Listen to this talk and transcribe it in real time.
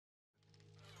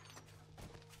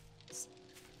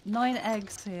9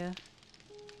 eggs here.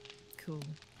 Cool.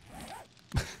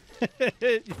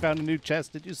 You found a new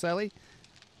chest, did you, Sally?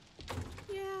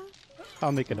 Yeah.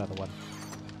 I'll make another one.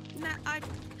 Nah,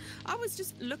 I was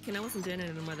just looking. I wasn't doing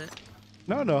anything with it.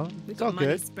 No, no, We've it's all got money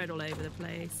good. spread all over the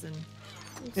place, and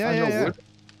Yeah, yeah, yeah. Wood.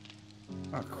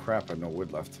 Oh crap! I have no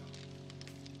wood left.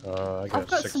 I I've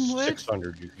got some wood.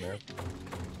 600 you can have.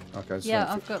 Okay. So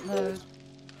Yeah, I've got loads.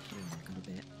 oh, I've got a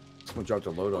bit. someone dropped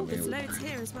a load Oh, on me. there's loads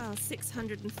here as well.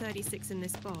 636 in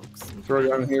this box. Throw it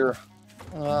down here.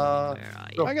 Where are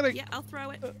you? I'm gonna, Yeah, I'll throw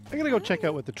it. I'm gonna go check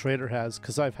out what the trader has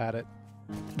because I've had it.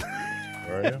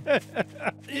 Where are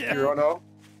you? You're on out.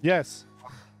 Yes.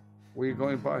 Where are you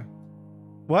going to buy?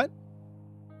 What?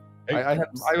 I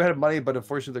had money, but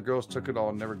unfortunately the girls took it all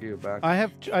and never gave it back.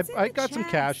 I got some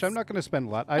cash. I'm not gonna spend a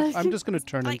lot. I'm just gonna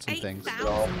turn in Like some things. 8,000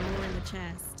 more in the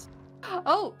chest.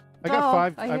 Oh, I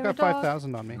got dog. I've got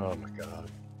 5,000 on me. Oh my god.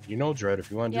 You know, Dread, if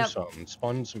you want to Yep. do something,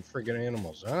 spawn some friggin'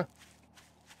 animals, huh?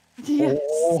 Yes.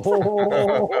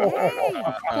 Oh,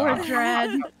 Poor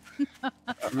Dread.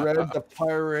 Red the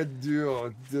pirate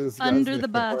duo. Under the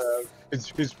bus.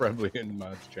 He's probably in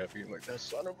mods chat being like, that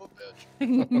son of a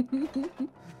bitch.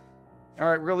 All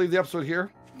right, we're gonna leave the episode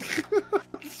here.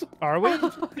 Are we?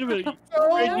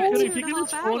 If you're gonna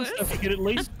spawn stuff, you can at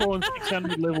least spawn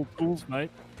 600 level pools,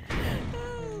 mate.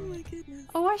 Oh my goodness.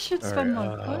 Oh, I should spend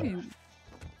Alright, my coin.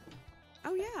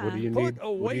 Oh yeah. What do you Put need? What do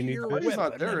away you need? your Fizz? It's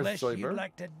not weapon there, unless silly you bird.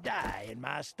 like to die in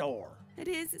my store. It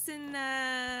is. It's in.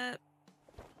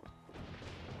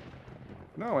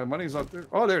 No, my money's not there.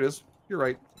 Oh, there it is. You're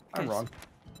right. I'm Good. wrong.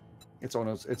 It's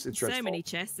Ohno's. It's So Red's many fault.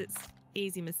 chests. It's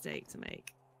easy mistake to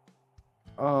make.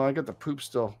 Oh, I got the poop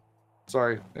still.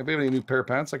 Sorry. Anybody have any new pair of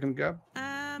pants I can grab? Do you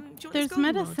want There's this golden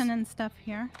medicine mod? and stuff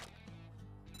here.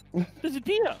 There's a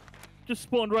deer. Just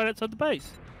spawned right outside the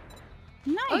base.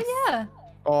 Nice. Oh, yeah.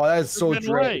 Oh, that is so Ran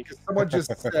dread. away. Because someone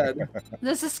just said.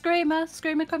 There's a screamer.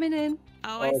 Screamer coming in.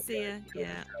 Oh, I see ya.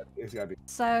 Yeah. It's gotta be.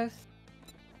 South.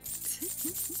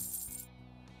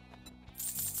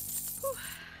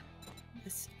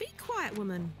 Be quiet,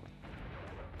 woman.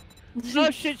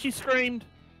 Oh shit, she screamed.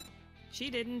 She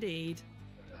did indeed.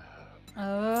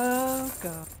 Oh,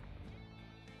 God.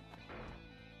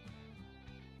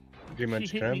 Do you mind,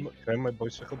 She can I hit have, can I have my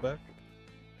bicycle back?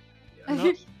 Oh,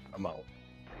 No, I'm out.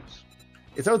 Peace.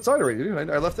 It's outside already, dude.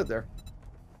 I left it there.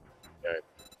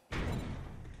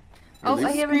 Oh,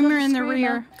 I hear Screamer another in the screamer.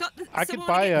 rear. Got the, I someone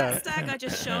could buy get a- that stag I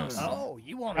just shot. Oh,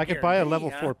 you want I could buy a level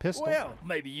 4 pistol. Well,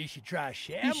 maybe you should try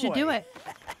Shamway. You should do it.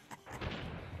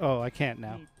 Oh, I can't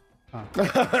now.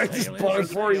 I just bought it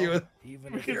for you.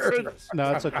 Even if Here. it's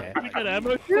No, it's okay. You got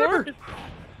ammo for it?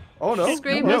 Oh no.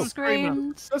 Screamer No.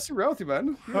 screams. That's the reality,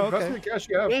 man. Oh, Pass me okay. the cash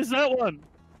you have. Where's that one?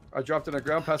 I dropped it on the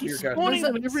ground. Pass me your He's cash. spawning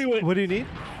Was them it- everywhere. What do you need?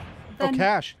 Oh, Then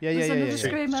cash. Yeah, yeah, there's yeah, yeah. another yeah. See,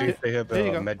 Screamer. see if they have There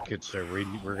you go. med kits there.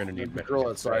 We're gonna need The med girl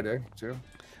kits. outside, too.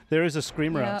 There is a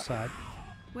screamer Yeah. outside.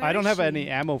 Where I don't is have she? any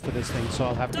ammo for this thing, so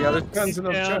I'll have to. Yeah, there's Dogs. guns in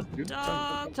the Yeah. chest, dude.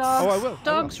 Dog. Dogs. Oh, I will.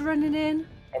 Dogs running in.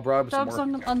 I'll bribe some Dogs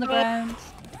more. on the ground.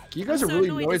 You guys I'm are so really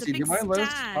annoyed, there's a noisy. Do you big mind letting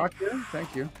us stag. talk here?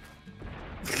 Thank you.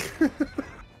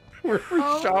 we're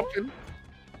Oh. shopping.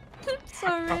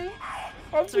 Sorry.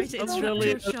 Sorry to interrupt really-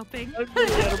 your shopping. I'm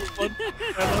really out of one.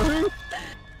 Ammo.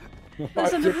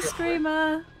 There's another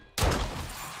screamer.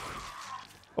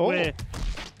 Oh, Where?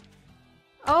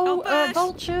 Oh, Bash.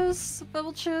 vultures.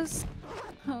 Vultures.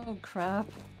 Oh, crap.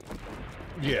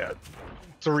 Yeah,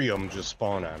 3 of them just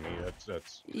spawn on me.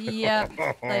 That's. Yep,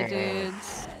 they did.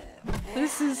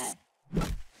 This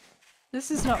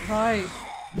is not right.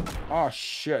 Oh,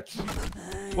 shit.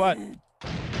 what?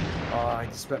 I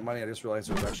just spent money. I just realized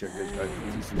there was actually a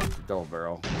decent double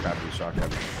barrel crappy shotgun.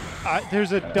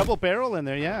 There's a double barrel in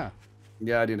there. Yeah.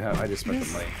 Yeah, I didn't have. I just spent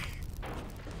the money.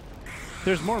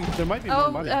 There's more. There might be more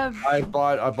Oh, money. I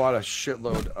bought a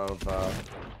shitload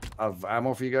of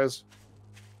ammo for you guys.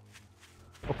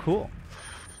 Oh, cool.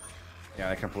 Yeah,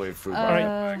 I can't believe food.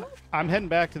 right. I'm heading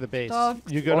back to the base.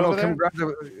 Dogs. You good Oh no, over come there? grab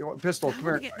the pistol. Come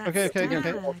here. Okay, okay, okay. I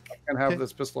can have Okay.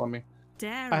 this pistol on me.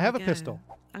 There I have a we go. pistol.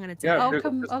 I'm gonna take Yeah, it. I'll there's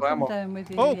come pistol ammo. down with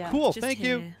you. Oh, yeah. cool. Just Thank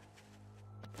you. here.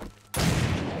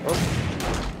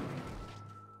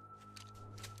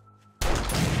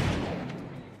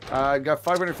 I got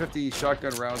 550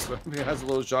 shotgun rounds, so if it has a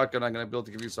little shotgun, I'm gonna be able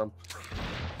to give you some.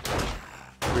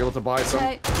 Be able to buy some.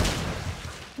 Okay.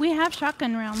 We have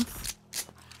shotgun rounds.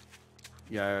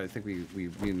 Yeah, I think we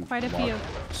Quite a few.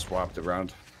 swapped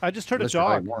around. I just heard a Unless you have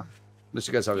dog. more. Unless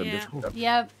you guys have them Yeah. different.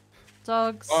 Yep.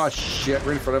 Dogs. Oh shit!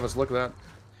 Right in front of us. Look at that.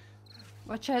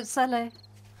 Watch out, Sally.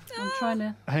 I'm trying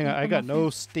to. Hang on, I keep got them no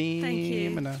off steam. Thank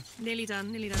you. And a... Nearly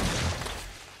done. Nearly done.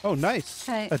 Oh, nice.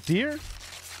 Okay. A deer?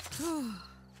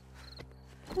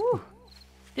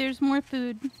 There's more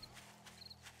food.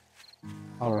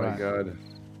 All Oh right. my god.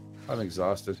 I'm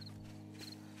exhausted.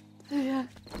 Yeah.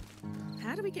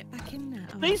 How do we get back in now?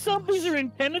 Oh, These zombies gosh. are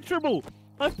impenetrable.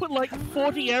 I've put like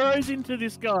 40 arrows into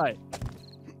this guy.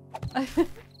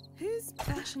 Who's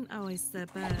bashing? Oh, it's the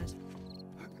bird.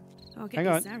 Oh, I'll get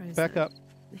Hang these on. arrows Back that up.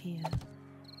 are Here.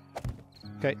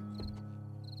 Okay.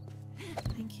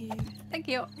 Thank you. Thank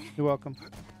you. You're welcome.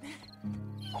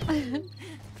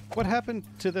 What happened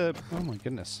to the... Oh my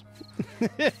goodness.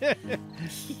 Yeah.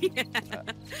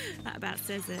 That about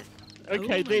says it. Okay, Oh, their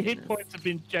my hit goodness. points have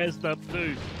been jazzed up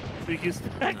too. Because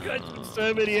I got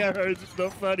so many arrows, it's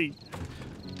not funny.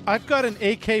 I've got an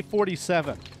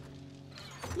AK-47.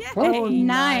 Yeah. Oh,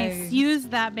 Nice. nice. Use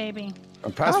that, baby.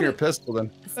 I'm passing your pistol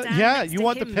then. Stand yeah, next you to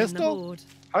want the him in pistol? horde.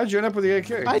 How'd you end up with the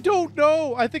AK? I don't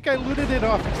know. I think I looted it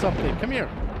off of something. Come here.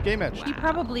 Game Edge. You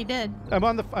probably did.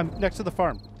 I'm next to the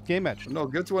farm. Game Edge. No,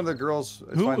 give it to one of the girls.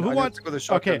 It's Who fine. I'm gonna wants... stick with a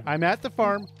shotgun. Okay, I'm at the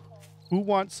farm. Who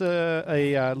wants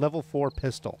a level 4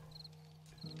 pistol?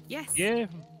 Yes. Yeah.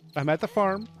 I'm at the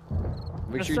farm.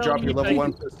 Make sure you That's drop all your you level need.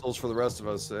 1 pistols for the rest of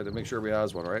us to make sure everybody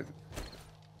has one, right?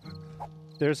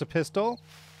 There's a pistol.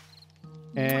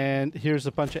 And here's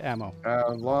a bunch of ammo.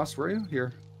 Lost, were you?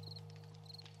 Here.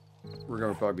 We're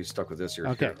going to probably be stuck with this here.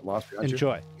 Okay. Here, Lost, behind you.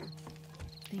 Enjoy.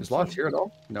 Thank Is Lost you. here at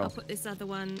all? No. I'll put this other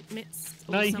one, Mitz,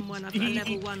 or No, someone. I've got a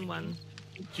level 1 one.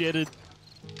 Jetted.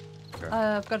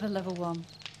 I've got a level 1.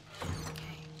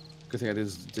 Good thing I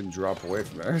didn't drop away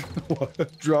from there.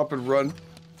 Drop and run.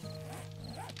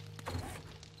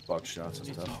 Buckshots and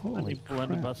stuff. I Holy need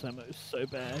blunderbuss crap. ammo so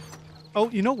bad. Oh,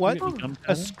 you know what? Maybe gunpowder?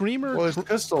 A screamer. Well, there's a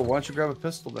pistol. Why don't you grab a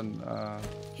pistol then?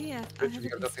 Here, I Rich, have you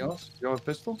a got nothing pistol. else? You don't have a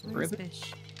pistol? Or Where's anything?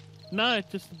 fish? No,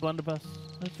 just the blunderbuss.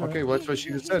 That's all Okay, right. well, that's what Yeah, she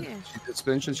yeah, just said. yeah. She did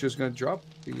mention she was going to drop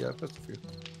the pistol for you.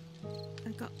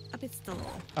 I've got a pistol.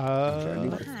 Okay, I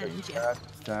need Uh, to hand, fix yeah.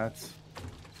 that.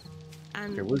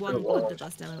 And Okay, where's one the wall?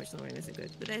 blunderbuss down, which not really isn't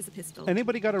good. But there's a pistol.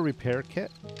 Anybody got a repair kit?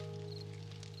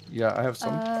 Yeah, I have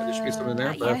some. I just made some in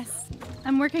there. But Yes.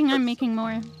 I'm working on making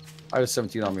more. I have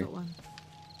 17 on I've me. got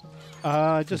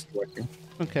one. Just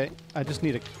okay. I just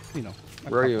need a, you know. a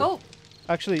Where are you? Oh,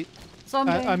 Actually,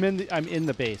 zombie. I'm in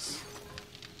the base.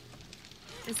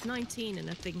 There's 19 in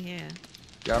a thing here.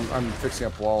 Yeah, I'm fixing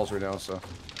up walls right now, so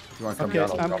if you want to come Okay,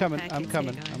 down, I'll I'm drop. coming. Back I'm in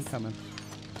coming. here, I'm guys. coming.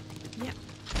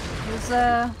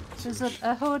 There's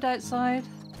a horde outside.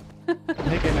 Hey,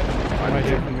 Game Edge. Right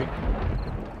here from me.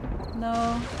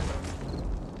 No.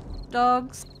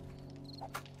 Dogs.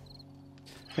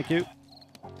 Thank you.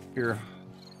 Here.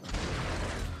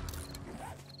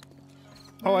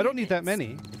 Oh, I don't need that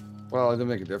many. Well, it didn't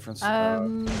make a difference.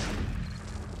 On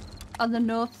the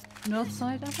north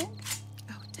side, I think.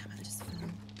 Oh, damn it, I just fell.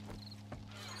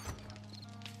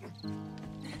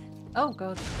 Oh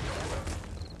god.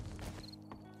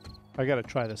 I gotta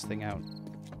try this thing out.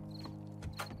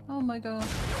 Oh my god.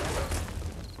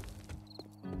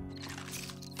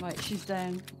 Right, she's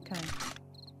down. Okay.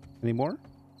 Any more?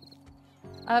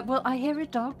 Well, I hear a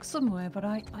dog somewhere, but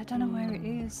I don't know where it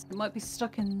is. It might be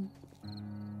stuck in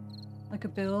like a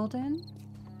building.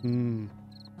 Hmm.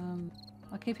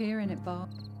 I keep hearing it bark.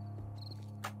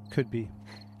 Could be.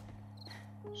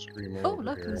 Screamer Oh, over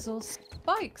look, here. there's all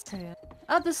spikes here.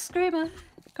 Ah, the screamer.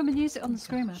 Come and use it on the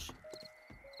screamer.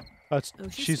 That's, Oh,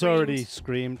 she she's already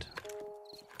screamed. screamed.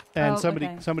 And Oh,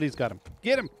 okay. somebody's got him.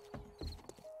 Get him!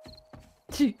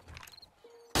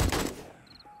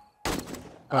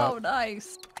 Oh,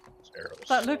 nice. Arrows.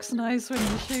 That looks nice when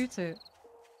you shoot it.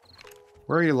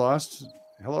 Where are you lost?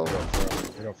 Hello? Right up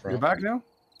front. Right up front. You're back now?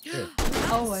 Oh,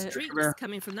 Oh, wait. streaks Come here.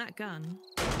 coming from that gun.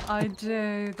 I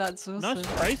do. That's awesome. Nice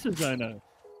traces, Ono.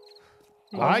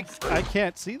 I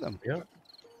can't see them. Yep.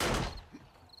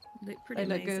 Look pretty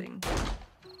They look good. amazing.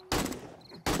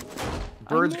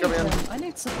 Birds come in. I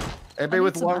need some. Anybody need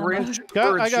with some long ammo. range? I Birds, shoot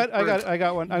got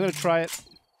birds. one. I'm gonna try it.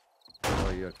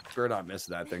 Oh, you better not miss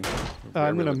that thing.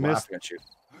 I'm gonna Everybody's miss- laughing at you.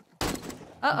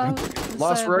 Uh-oh.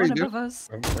 Lost, where are you, one dude? above us.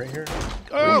 I'm right here.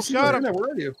 Oh, You got in there, him!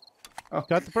 Where are you? Oh,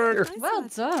 Got the bird. here. Well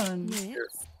done.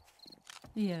 Yes.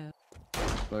 Yeah.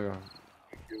 There you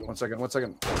go. 1 second, 1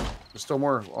 second. There's still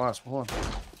more. Lost. Hold on.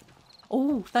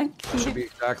 Oh, thank That should you. be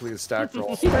exactly the stack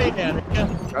roll. Stay down.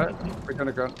 Got it? Right down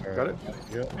the ground. Got it?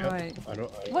 Yep. Right. I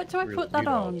What do I really put that need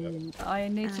all of that. on? I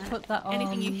need to put that on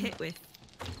Anything you hit with.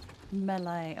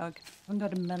 melee. Okay. I haven't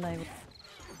got a melee.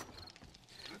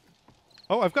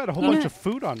 Oh, I've got a whole You bunch know- of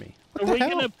food on me. What Are the we hell?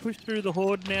 going to push through the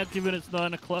horde now, given it's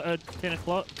 9 o'clock, 10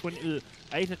 o'clock,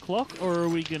 8 o'clock, or are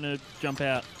we going to jump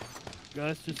out?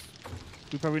 Guys,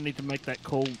 we probably need to make that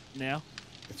call now.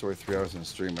 It's only 3 hours in the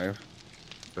stream, eh?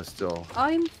 But still.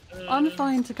 I'm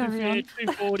fine to carry on.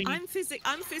 240. I'm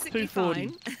physically 240.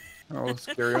 fine. Oh, let's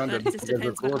carry on. That Then. just You guys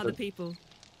are depends cool on with other it. people.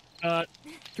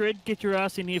 Dread, get your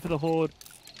ass in here for the horde.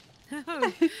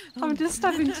 Oh, I'm just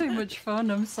having too much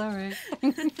fun. I'm sorry.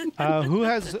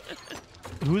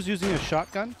 Who's using a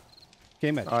shotgun?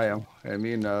 Game Edge. I am. I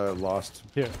mean, lost.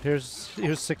 Here's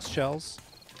 6 shells.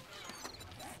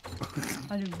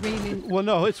 I really Well,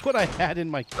 no, it's what I had in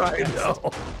my. I know.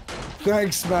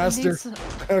 Thanks, Master. need some,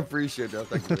 I appreciate that.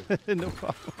 Thank you. No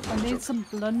problem. I need some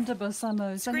blunderbuss ammo.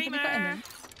 Has anybody got Screamer! any?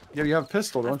 Yeah, you have a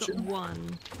pistol, I've don't got you?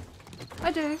 one.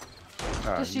 I do.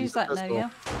 Just use the that now,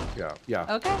 pistol. yeah?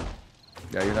 Yeah. Okay.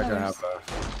 Yeah, you're not No gonna worries.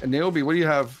 have. And Naomi, what do you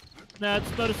have? No,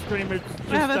 it's not a screamer. It's just,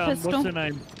 I have a what's pistol. her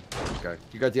name? Okay,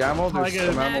 you got the ammo. There's Tiger.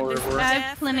 some ammo There's everywhere. I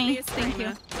have plenty, definitely a thank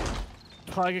you. screamer.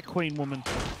 Tiger Queen woman.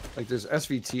 Like there's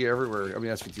SVT everywhere. I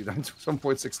mean SVT.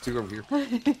 7.62 over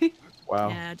here. Wow.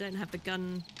 Yeah, I don't have the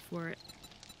gun for it.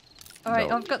 All right,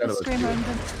 No, I've got none the of us screamer do.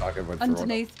 under, Talking about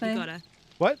underneath You me. got her.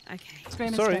 What? Okay.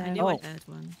 Screamer's Sorry. I down. knew Oh. I'd heard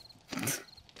one.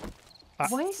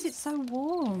 Why is it so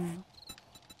warm?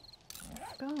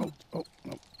 God. Oh,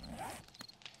 no.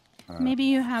 Maybe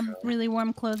you have really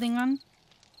warm clothing on.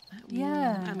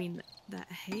 Yeah. I mean, that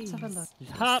haze. have a look. She's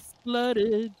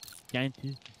hot-blooded.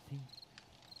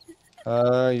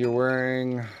 You're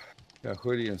wearing a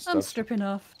hoodie and stuff. I'm stripping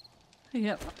off.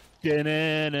 Yep. You on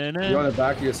the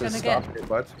back of you says Gonna stop get- your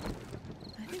butt.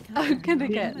 I think I'm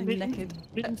gonna Yeah, get yeah. naked.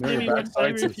 Mittens, You do on me the one back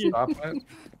favour side says if you stop it.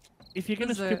 if you're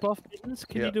gonna Is strip it- off Mittens,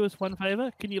 can Yeah. you do us one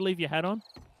favour? Can you leave your hat on?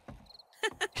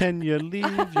 Can you leave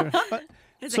your?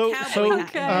 There's So- a cowboy so,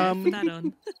 hat. um, Put that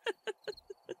on.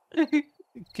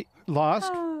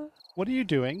 Lost. Ah. What are you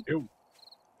doing?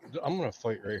 I'm gonna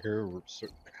fight right here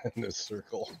in this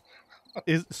circle.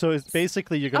 It's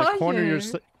basically you're gonna Are corner you?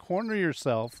 corner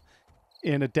yourself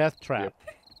in a death trap.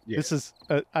 Yeah. This is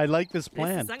I like this This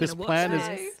plan. is- I'm This gonna watch plan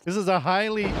this. is this is a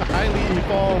highly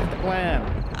evolved plan.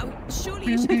 Oh,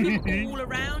 surely you should put them all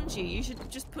around you. You should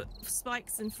just put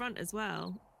spikes in front as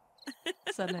well.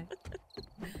 Suddenly.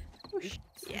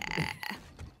 Yeah.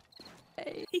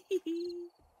 Hey.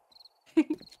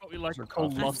 What we like Sure, to call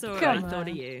coffee. I lost. saw it. Come I thought on.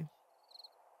 of you.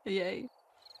 Yay.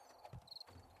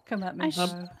 Come at I, me, sh-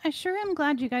 bro. I sure am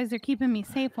glad you guys are keeping me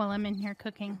safe while I'm in here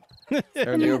cooking.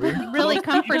 There, Naomi. Really If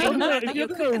comforting. you're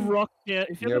gonna rock,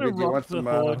 if you're Naomi, gonna do you rock want the some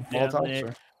horde down Molotovs? there,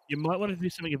 Or? you might want to do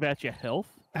something about your health.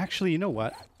 Actually, you know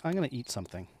what? I'm gonna eat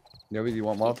something. Naomi, do you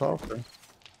want Molotovs?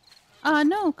 Or?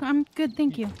 No, I'm good,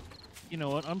 thank you. You know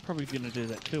what? I'm probably gonna do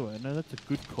that too. I know that's a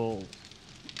good call.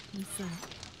 What's that?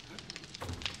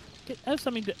 Have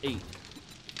something to eat.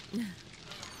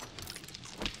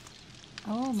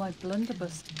 Oh, my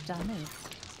blunderbuss damage.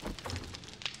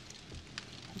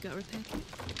 You got a repair kit?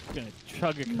 Gonna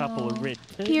chug a couple of No. red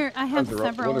tea. Here, I have Tons of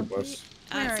several. blunderbuss.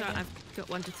 Where are Sorry, you? I've got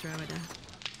one to throw at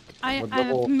her. What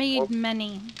level- I've made what-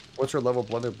 many. What's your level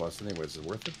blunderbuss anyways? Is it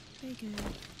worth it? There you go.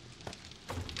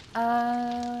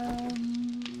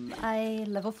 I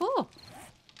level 4.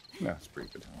 Yeah, it's pretty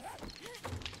good.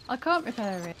 I can't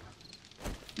repair it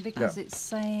because it's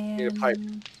saying. Need a pipe.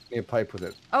 Need a pipe with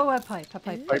it. Oh, a pipe.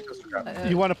 Pipe is crap.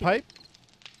 You want a pipe?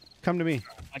 Come to me.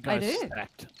 My guy's do.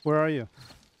 stacked. Where are you?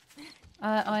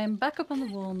 I am back up on the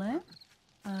wall now.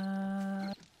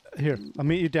 Here. I'll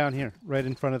meet you down here, right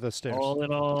in front of the stairs. All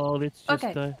in all, it's just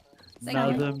Okay.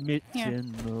 another mitch Here.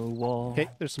 in the wall. Okay,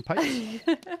 there's some pipes.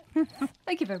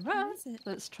 Thank you very much. is it?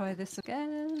 Let's try this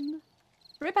again.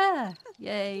 Repair!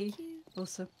 Yay! Thank you.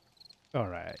 Awesome. All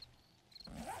right.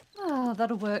 Oh,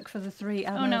 that'll work for the 3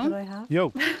 ammo no. that I have.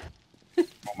 Yo, Oh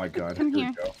my god. Come Here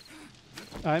here. we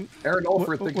go. I'm. Aaron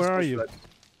Olford, thank where so are much you? for that.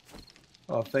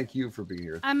 Oh, thank you for being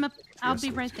here. I'll be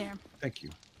Yes, right there. Thank you.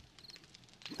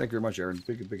 Thank you very much, Aaron.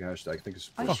 Big hashtag. Thank you.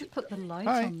 I should put the light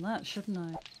Hi. on that, shouldn't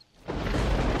I?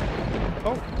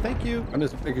 Oh, thank you. I'm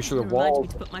just making sure You the reminded wall. me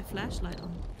to put my flashlight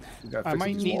on. I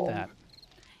might need that.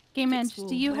 Game Fix Edge, wall,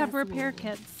 do you have where's the repair wall?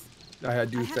 kits? I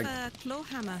do I think. have a claw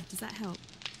hammer. Does that help?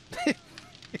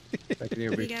 Thank you,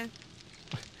 There you Naomi. go.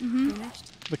 Mm-hmm.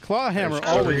 Finished. The claw hammer Sure.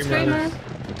 always Screamer. matters.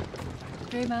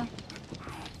 Dreamer.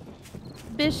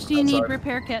 Bish, do you need Outside.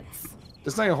 repair kits?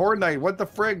 It's not a horde night. What the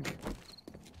frig?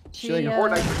 She's like,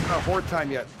 horde night. It's not horde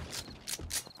time yet.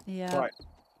 Yeah. Right.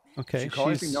 Okay, She call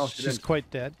anything? No, she she's didn't. quite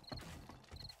dead.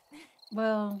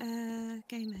 Well,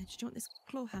 Game Edge. Do you want this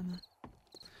claw hammer?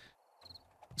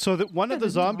 So that one of the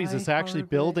Couldn't zombies die is actually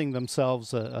horribly. building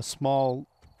themselves a small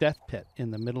death pit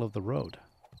in the middle of the road.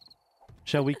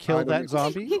 Shall we kill don't that think-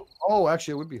 zombie? Oh,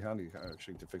 actually, it would be handy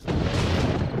actually to fix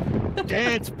it.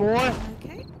 Dance, boy!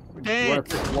 Okay. You want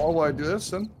to fix the wall while I do this?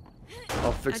 Then I'll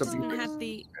I fix just up didn't the have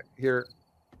the. here.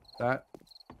 That.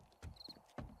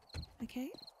 Okay.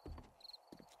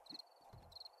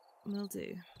 Will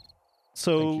do.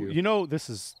 So you. you know this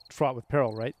is fraught with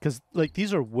peril, right? Because like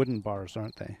these are wooden bars,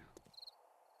 aren't they?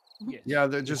 Yes. Yeah,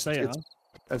 they're Yes, just they it's are.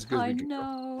 as good as I we can go.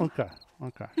 know. Okay.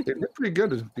 Okay. They look pretty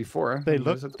good before. They I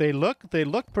look. mean, They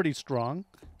look pretty strong.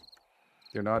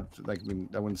 They're not like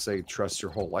I wouldn't say trust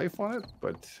your whole life on it,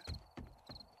 but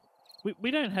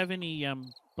We don't have any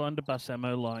blunderbuss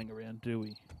ammo lying around, do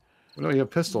we? well, no, you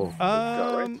have pistol.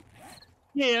 Right?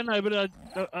 Yeah, I know, but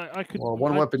I could. Well,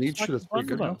 one weapon each. I could That's pretty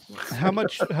good. No?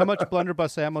 blunderbuss. How much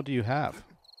blunderbuss ammo do you have?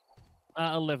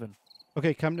 11.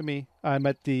 Okay, come to me. I'm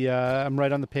at the. I'm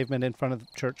right on the pavement in front of the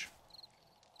church.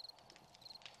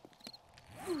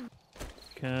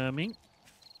 Coming.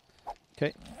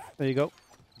 Okay, there you go.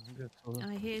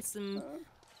 I hear some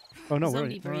Oh no, zombie where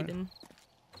are you? breathing.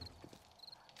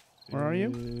 Where are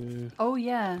you? Oh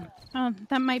yeah. Oh,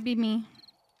 that might be me.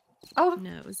 Oh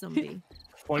No, it was zombie.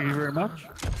 Thank you very much.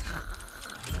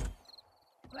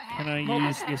 Can I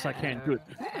use? Yes, I can. Good.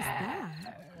 What was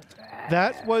that?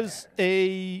 That was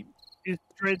a. It's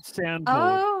Dread soundboard.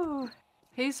 oh.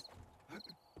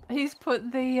 He's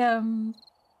put the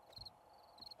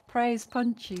praise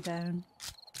punchy down.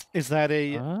 Is that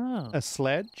Ah. a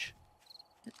sledge?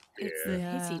 It's the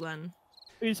hitty one.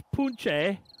 It's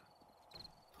Punche.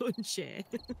 Punche.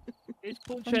 It's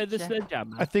Punche the Punche.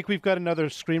 sledgehammer. I think we've got another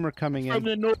screamer coming From in.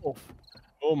 the north.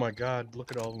 Oh my god,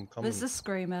 look at all of them coming. There's a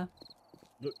screamer.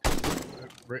 Look,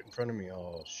 right in front of me.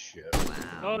 Oh shit.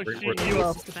 Wow. Oh Right shit, where you the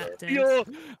are. Just about dead. You're.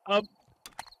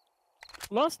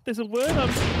 Lost. There's a word I'm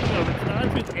thinking of. It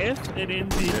starts with F and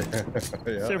ends in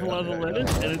Yeah, several yeah, other yeah, letters,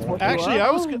 yeah. and it's what you Actually, are.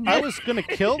 I was gonna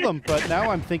kill them, but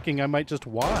now I'm thinking I might just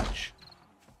watch.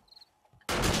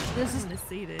 There's I'm gonna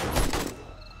see this.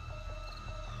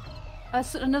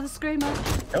 another screamer.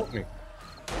 Help me.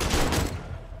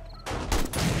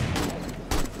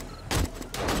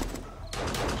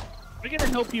 We're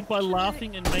gonna help you by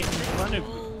laughing and making fun of you.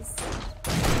 Walls.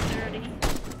 Dirty.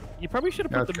 You probably should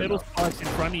have Yeah, put that's the metal good spikes in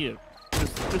front of you.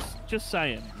 Just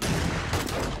saying.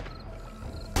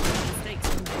 Mistakes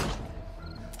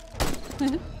were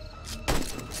made.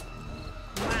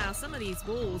 Wow, some of these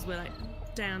walls were like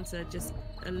down to just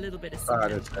a little bit of Ah,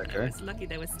 cement. that's I okay. was lucky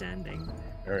they were standing.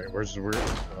 All right, where's the word?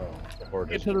 Oh, the horde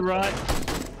Get is to the right.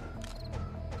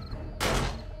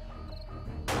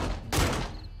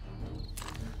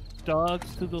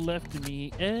 Dogs to the left of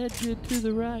me, Edgar to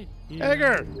the right. Yeah.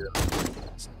 Edgar,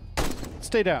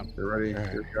 stay down. You're ready. All right,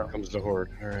 Here we go. comes the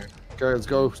horde. All right. Okay, let's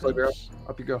go. Slow down.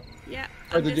 Up you go. Yeah,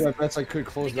 Tried to I'm do my just, best I could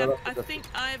close that up. I think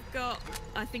I've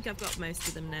got most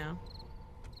of them now.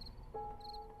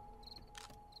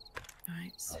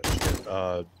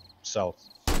 Right. South.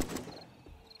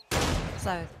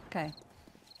 So okay.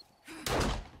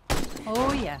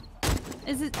 Oh yeah.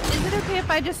 Is it okay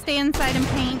if I just stay inside and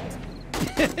paint?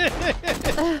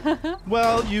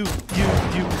 Well, you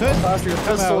could Pass your come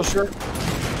pistol, out. sure.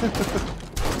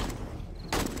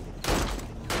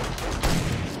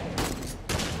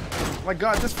 My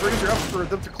God, this brings you up for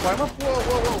them to climb up. Whoa,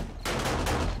 whoa, whoa!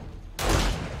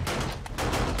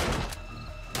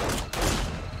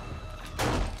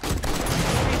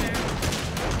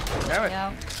 Damn it!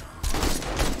 Yeah.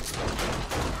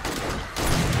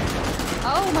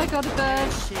 Oh my God, a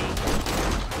bird. She.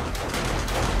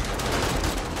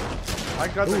 I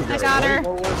got the I got her.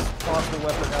 lowest possible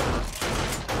weapon ever.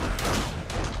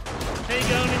 How you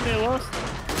going in there, Lost?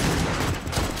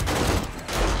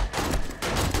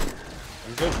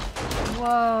 I'm good.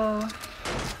 Whoa.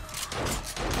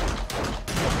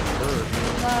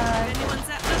 Lag. Anyone's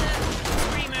at other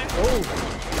screamer? Oh,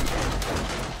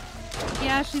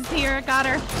 Yeah, she's here. I got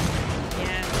her.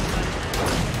 Yeah.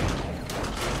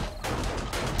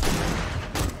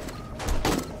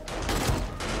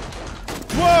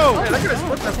 Whoa! man, I could have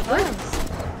split the frick.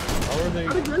 How are they?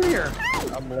 How did you get in here?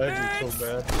 I'm lagging so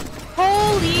bad.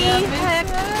 Holy heck!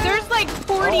 There's like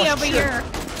 40 Oh, over shit. here.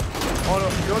 Oh no,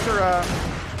 those are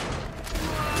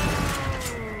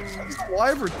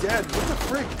alive or dead? What the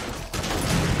frick?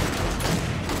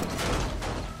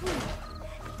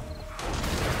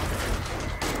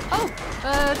 Oh,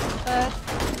 bird.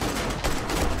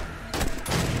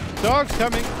 Dog's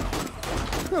coming.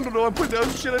 I don't know. I put down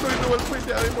shit. I don't even know what to put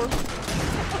down anymore. Man,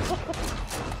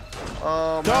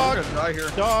 Dog. I'm gonna die here.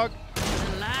 Dog. The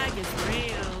lag is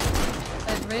real.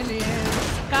 It really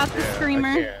is. Got the Yeah, screamer.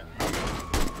 I can't.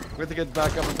 We have to get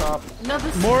back up on top.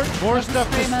 Another More another stuff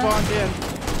just screamer. spawned in.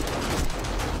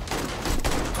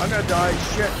 I'm gonna die.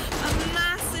 Shit. A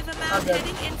massive I'm amount dead.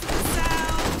 heading into the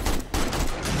south.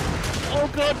 Oh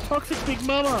god, toxic big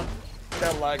mama.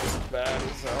 That lag is bad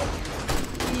as hell.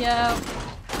 Yeah. It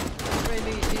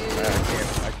really I is.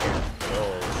 can't.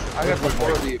 Oh. I got to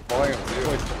lower the volume too.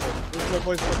 Where's my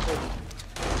voice?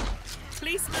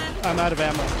 policeman. I'm out of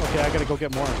ammo. Okay, I gotta go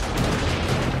get more.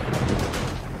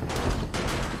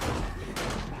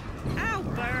 Ow,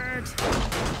 bird.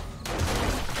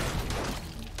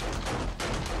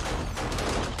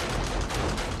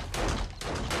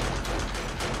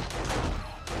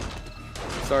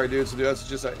 Sorry, dude. So, dude, that's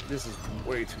just this is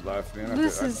way too loud for me. I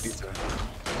This I is- need to-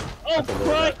 Oh,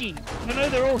 crikey! I know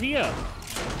they're all here.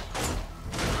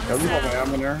 Can I leave all my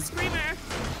ammo in there? Screamer.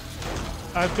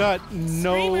 I've got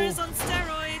no. Screamers on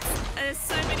steroids. There's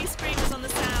so many screamers on the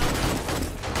south.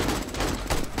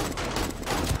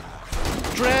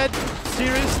 Dread.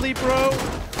 Seriously, bro.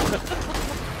 Turn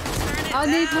it I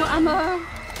need more down. ammo. I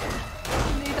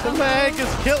need The ammo. lag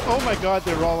is killed. Oh my God,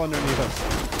 they're all underneath us.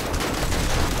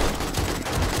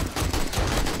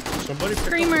 Somebody pick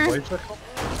Screamer. up the bicycle?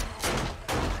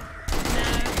 No, I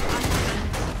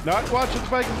haven't. Not watching the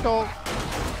Vikings goal.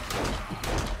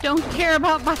 Don't care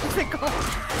about bicycle. It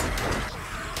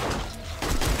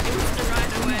was to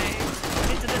ride away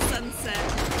into the sunset.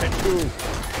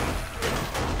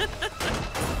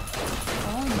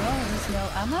 Oh no, there's no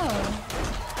ammo.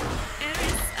 There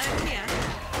is here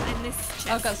in this chest.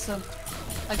 I got some.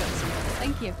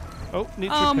 Thank you. Oh,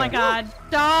 need Oh your my pen. God,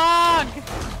 dog!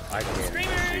 I can't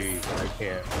Screamers. see. I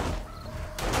can't.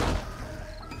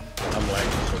 I'm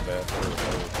lagging so bad.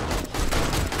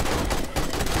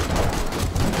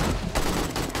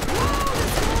 Whoa,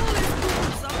 this wall is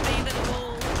cool. Zombie little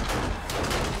wall.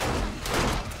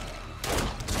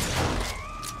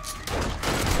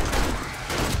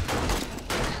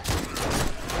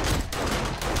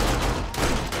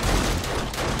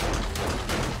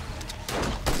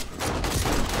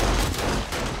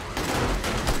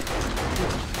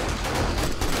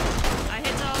 I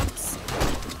hit dogs.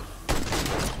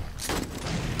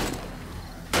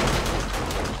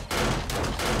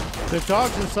 There's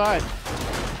dogs inside.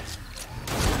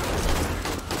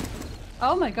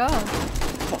 Oh my god.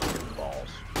 Fucking balls.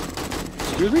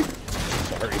 Excuse me?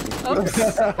 Sorry.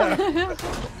 Oops.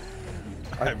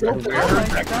 I'm Oh aware.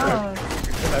 my god.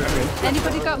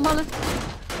 Anybody got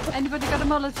Anybody got a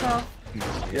Molotov?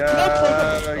 Yeah, I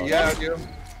do. I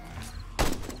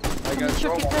I'm got gonna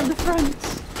chuck it down the front.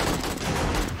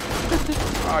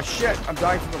 Oh shit! I'm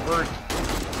dying from the bird.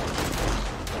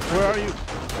 Where are you?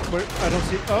 Where? I don't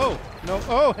see. Oh no.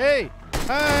 Oh hey.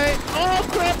 Hi. Oh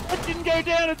crap! That didn't go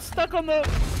down. It's stuck on the.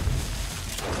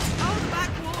 Oh, the back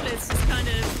wall is just kind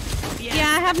of. Yeah,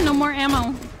 I have no more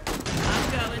ammo.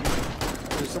 I'm going.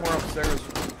 There's somewhere upstairs.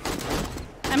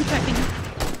 I'm checking.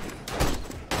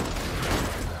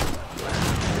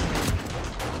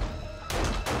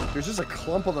 There's just a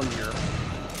clump of them here.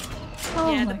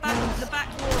 Oh Yeah, my god. the back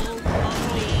wall on the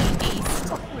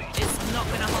east is not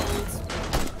going to hold.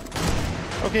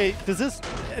 Okay. Does And,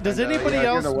 anybody yeah, you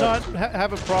else know what? not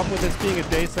have a problem with this being a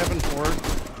day 7 horde?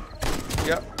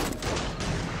 Yep.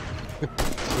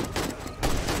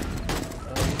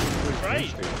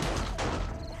 Great.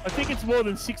 I think it's more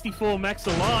than 64 max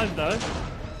alive though.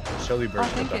 Shelly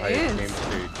Burst I at think the it highest is. game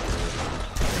stage.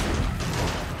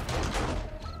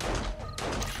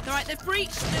 Alright, they've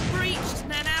breached.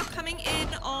 They're now coming in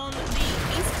on the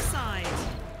east side.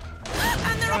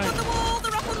 And they're up on the wall.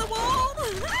 They're up on the wall.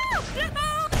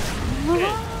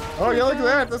 Oh yeah, look at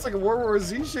that. That's like a World War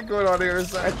Z shit going on here.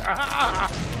 It's like, Oh.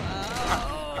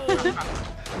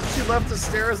 she left the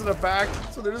stairs in the back,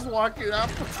 so they're just walking up.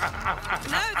 No,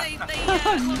 they Oh,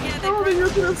 broke you're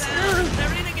them doing down. stairs.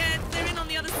 They're in again. They're in on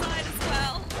the other side as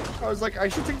well. I was like, I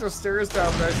should take those stairs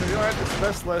down, but I said, you know what? It's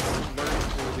best lesson learned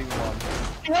to leave them on.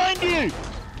 Behind you!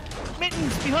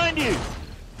 Mittens, behind you!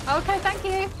 Okay, thank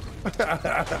you.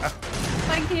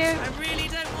 Thank you. I really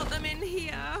don't want them in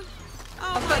here.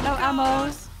 Oh I've my got no God.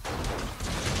 ammo.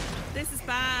 This is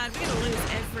bad. We're gonna lose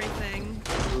everything.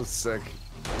 It was sick.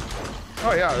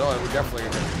 Oh yeah, no, we definitely.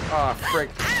 Ah, frick.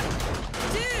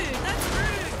 Dude, that's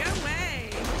rude. Go away.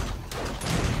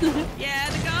 Yeah,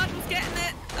 the guard was getting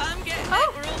it. I'm getting it.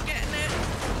 We're all getting it.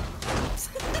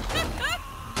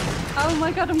 Oh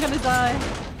my god, I'm gonna die.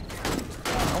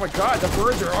 Oh my god, the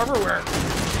birds are everywhere.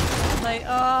 Like,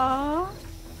 oh.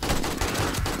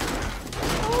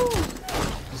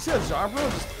 You see that Zombro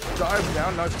just dive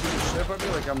down, not do shit at me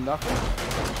like I'm nothing?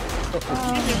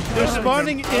 They're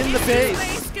spawning in the base.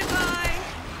 Space, goodbye.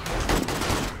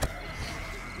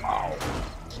 Wow.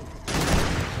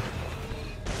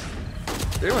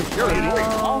 They were really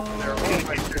off there. Oh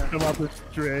my god. Come up with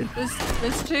dread.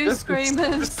 There's two This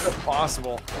screamers. is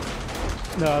impossible.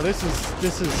 No, this is.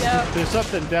 Yep. There's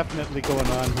something definitely going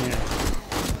on here.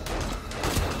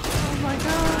 Oh my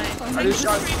god. Right. I just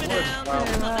shot Scream it bullets. out. Wow.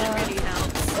 Not that it really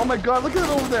helps. Oh my god, look at it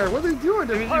over there. What are they doing?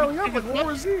 They're piling up like World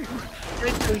War Z.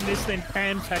 Fred doing this, then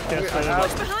Pam tacked our I server.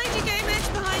 Watch behind you, Game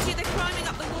Edge, behind you. They're climbing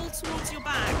up the wall towards your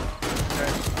back.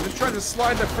 Okay. I'm just trying to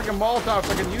slide that freaking Molotov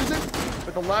so I can use it,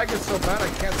 but the lag is so bad I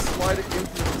can't slide it into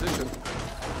the position.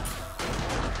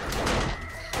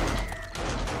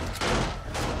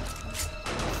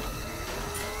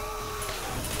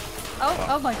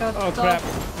 Oh my god. Oh dog. crap!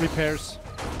 Repairs.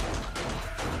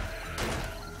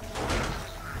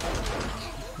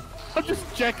 I'm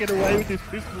just jacking away with this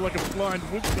pistol like a blind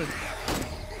woodsman.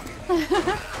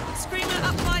 Screamer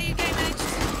up by you, Game Edge.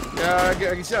 Yeah, I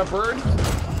can see that bird.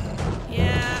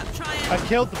 Yeah, try it. I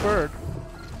killed the bird.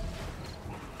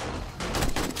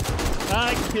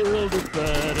 I killed a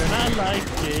bird and I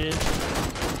liked it.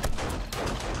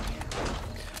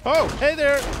 Oh, hey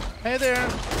there! Hey there!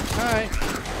 Hi!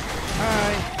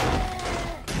 Hi!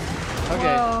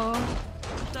 Okay.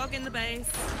 Whoa. Dog in the base.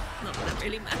 Not that that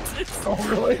really matters. Oh,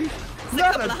 really?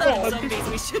 There's a Not couple a of hundred dog. zombies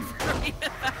we should worry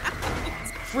about.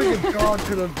 Freaking dog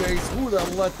to the base. Who the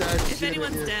let that If shit in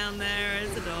anyone's here? down there,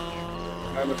 it's a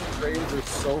dog. I'm afraid they're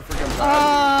so freaking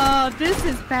bad. Oh, this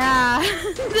is bad.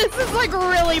 This is like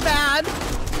really bad.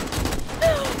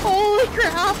 Holy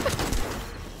crap.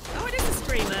 Oh, it is a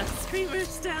screamer.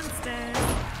 Screamer's downstairs.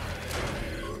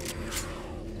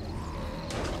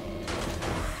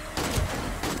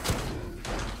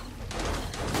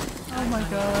 Oh my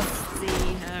god.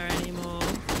 See her anymore.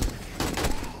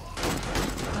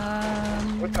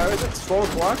 What time is it?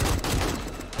 12 o'clock?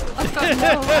 I've got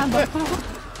no ammo.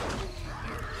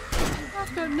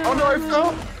 I've got no Oh no, I ammo. fell!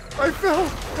 I fell!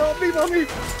 Help me, mommy!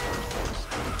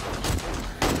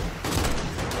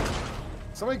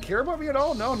 Somebody care about me at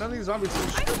all? No, none of these zombies seem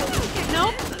to I care still about me. get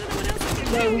Nope. this. I don't know what else I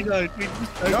can No, do. we don't. We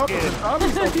just don't No, but the care.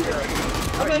 zombies don't care.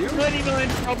 I've Not you? had 29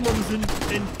 problems and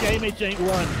Game Edge ain't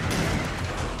one.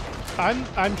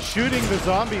 I'm shooting the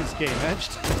zombies, Game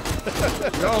Edged.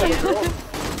 No, girl.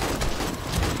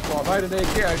 Well, if I had an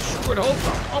AK, I would hope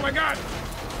so. Oh my god!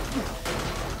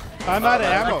 I'm out of I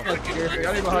ammo. don't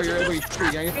even know how you're able to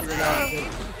shoot anything right now.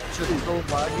 It's just so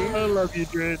laggy. I love you,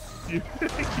 Dread. You-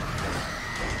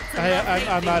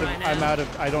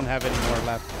 I don't have any more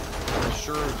left. I'm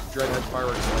sure Dread had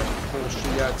fireworks.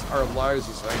 Bullshit, yeah, it's our lives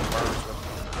he's saying fireworks.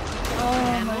 Oh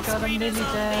And my more god, I'm screamers nearly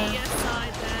on dead. the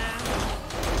side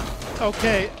there.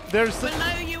 Okay, there's the,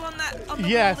 Below you on that on the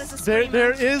wall, yes, there's a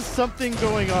there screamer. is something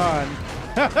going on.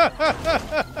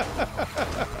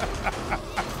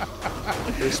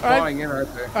 They're spawning in,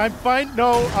 aren't they? I'm fine.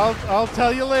 No, I'll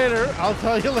tell you later. I'll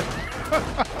tell you later.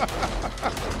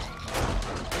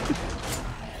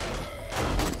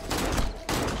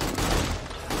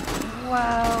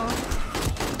 Wow.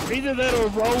 Either that or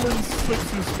Roland slipped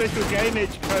some special Game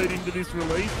Edge code into this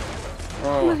release.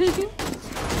 Oh,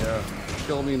 yeah.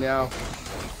 Kill me now.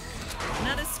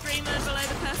 Another screamer below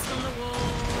the person on the wall.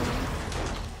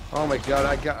 Oh my god,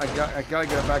 I gotta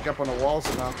get back up on the wall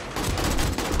somehow.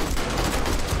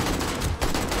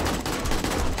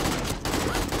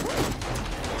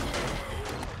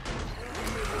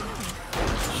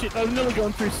 Shit, I've nearly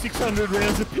gone through 600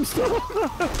 rounds of pistol.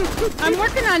 I'm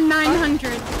working on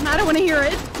 900. I don't want to hear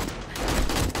it.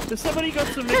 Has somebody got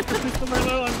some extra pistol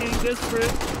ammo? I'm getting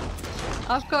desperate.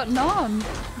 I've got none.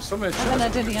 So many I haven't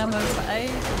shots. had any ammo for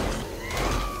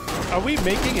ages. Are we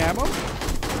making ammo?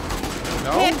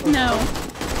 No? Heck no.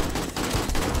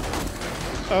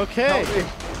 Okay. Help me.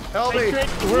 Help Hey, me. Trent,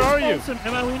 Where are pull you? some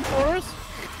ammo in for us?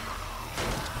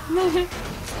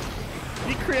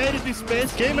 You created this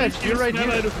mess. Game you Edge, used you're right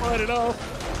ammo here. to fight it off.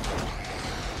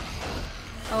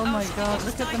 Oh my god,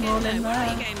 look at them all in Where are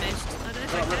you, there. Game Edge? I don't know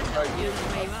if I Oh, can help you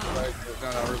where you are.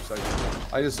 No, roof side.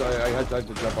 I had to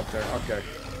jump up there. Okay.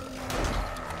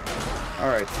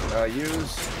 Alright,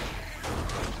 use.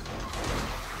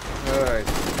 Alright.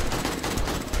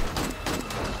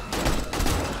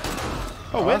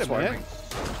 Oh, wait a that's why I minute. think-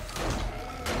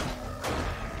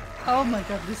 Oh my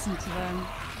god, listen to them.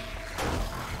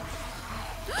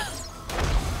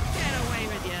 Get away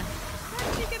with you. How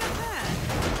did you get up there?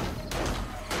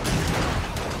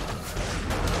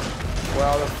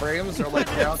 Well, the frames are like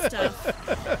down Stuff.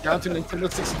 to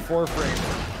Nintendo 64 frames.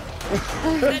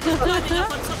 They're just climbing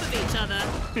up on top of each other.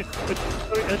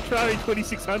 Atari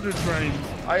 2600 frames.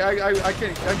 I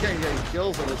can't get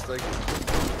kills on this thing.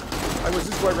 I was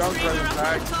just going around Screamer driving up on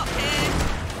back. the top here.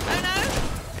 Oh no!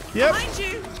 Yep. Behind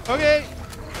you! Okay.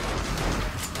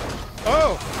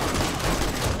 Oh.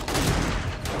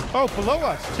 Oh, below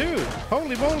us too.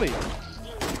 Holy moly.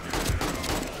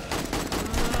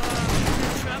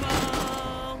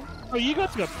 Trouble! Oh, you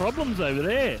guys got problems over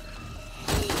there.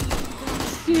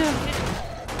 Yeah.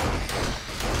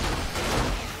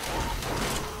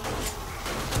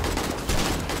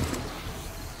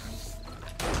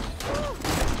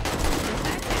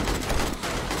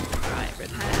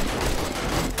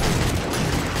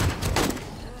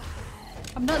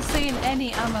 I'm not seeing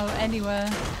any ammo anywhere.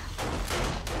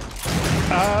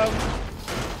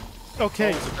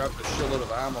 Okay. Oh, grab a shitload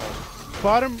of ammo.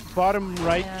 Bottom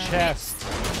right Yeah. chest.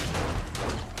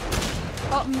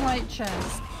 Bottom right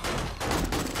chest.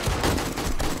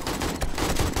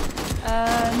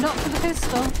 Not for the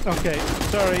pistol. Okay,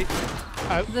 sorry.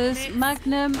 There's Mix.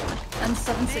 Magnum and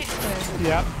 7.62.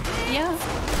 Yeah. Yeah,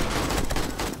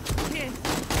 Here.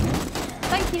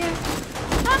 Thank you.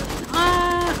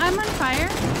 I'm on fire.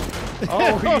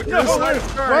 Oh, you no, sorry.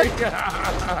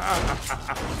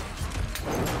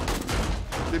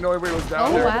 Didn't know everybody was down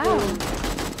Oh there. wow.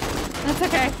 That's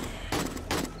okay.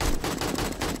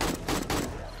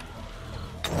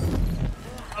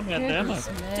 I'm out of ammo. Goodness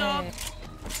me. Dog.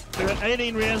 There are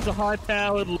 18 rounds of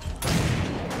high-powered. Do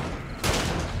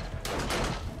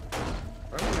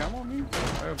I have any ammo on me?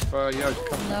 I have, yeah, a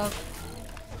couple. No.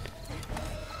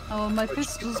 Oh, my Oh,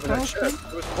 pistol's in that chest. broken.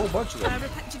 There was a whole bunch of them.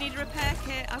 Do you need a repair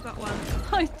kit? I've got one.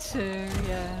 I do,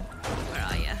 yeah. Where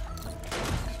are you?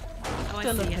 Oh, I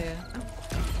Still see up you. here.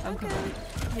 I'm Okay. coming.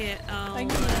 Here,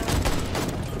 Thank you.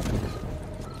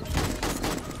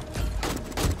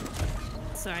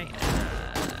 Sorry.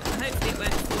 Hopefully it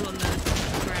won't fall on the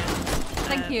ground.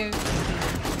 Thank you.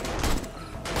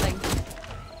 Thank you.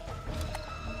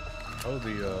 Oh,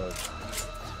 the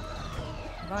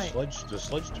Right.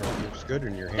 sledge turret looks good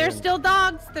in your hand. There's still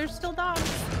dogs. There's still dogs.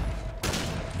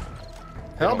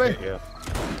 Help me. Yeah.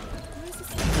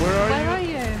 Where are Where you? are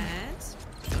you? Ed?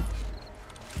 No,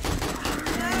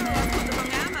 I've got the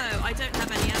wrong ammo. I don't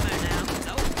have any ammo now.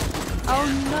 Oh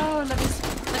no, let me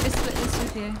split this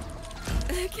with you.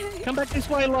 Okay. Come back this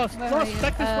way, Lost. Where are Lost, you?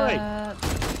 back this way.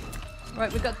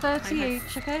 Right, we've got 30 I have-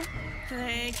 each, okay?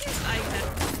 Thank you. I had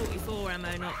 44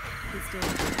 ammo, not pistol.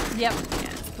 Yep. Yeah,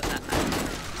 let's put that back.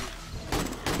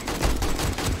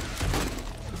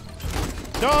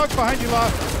 Dog behind you,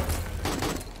 Lost.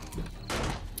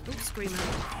 Ooh, screamer.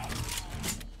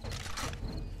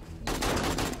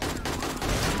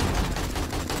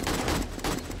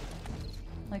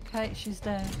 Okay, she's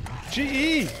dead.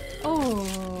 GE.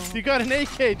 Oh. You got an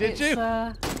AK, did It's, you?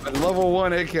 A level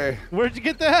 1 AK. Where'd you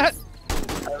get that?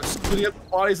 I was splitting up the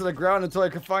bodies on the ground until I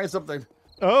could find something.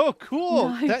 Oh, cool.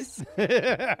 Nice. I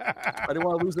didn't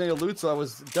want to lose any loot, so I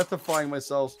was deathifying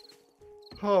myself.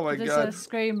 Oh my There's god. a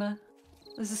screamer.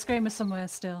 There's a screamer somewhere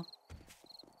still.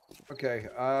 Okay,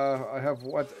 I have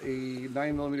what, a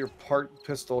 9mm part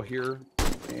pistol here,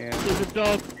 and There's a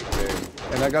dog.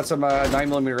 I got some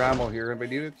 9mm ammo here.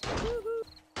 Anybody need it?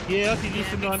 Yeah, I can use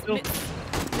some 9 mil.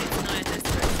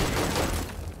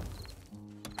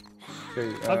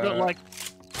 Okay, I've got like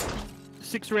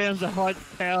 6 rounds of high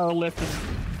power left,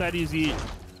 and that is it.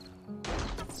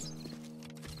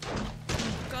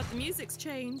 God, the music's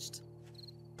changed.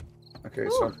 Okay,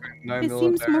 so Ooh, 9mm It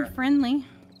seems there. more friendly.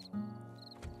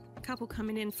 A couple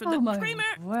coming in for Oh the my screamer.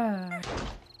 word.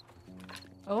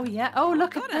 Oh yeah. Oh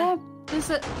look at Got them. There's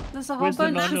a whole Where's the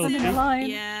bunch of them in a 9mm? line.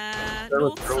 Yeah, There was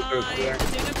north road goes side, there.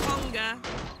 doing a conga.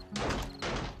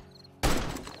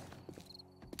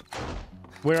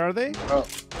 Where are they? Oh,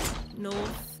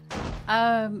 North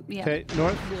Yeah. Okay,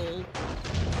 north. wall.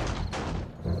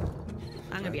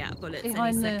 I'm gonna be out of bullets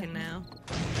Behind any the- second now.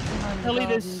 behind the Ellie, garden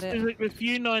there's bit. a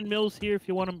few 9 mils here if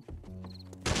you want them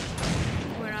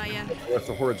Where are you? that's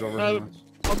the hordes over Oh. here.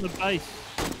 on the base.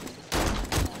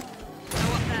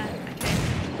 Oh, up there. Okay,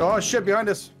 Oh shit, behind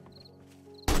us.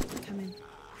 come in.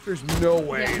 There's no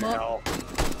way Yeah, in more- hell.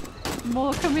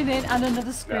 More coming in and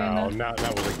another screamer. No, not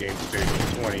with a game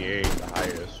station 28, the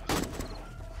highest.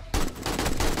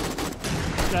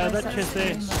 No, Where's that that chest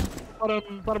there.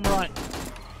 screamer? Bottom right.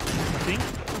 I think.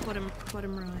 Oh,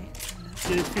 bottom right.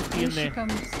 There's 50 Here in she there.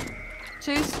 comes.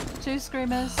 Two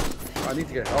screamers. I need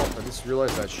to get help. I just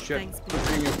realized that shit. Thanks, What's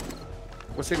hitting me?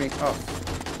 What's hitting me? Oh,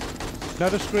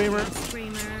 Another screamer.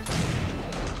 Screamer.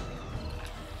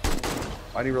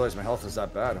 I didn't realize my health is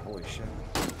that bad. Holy shit.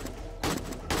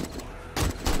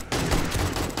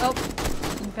 Oh,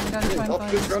 I'm gonna go and try and help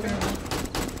find you, the Johnny? screamer.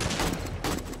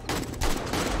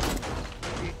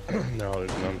 No,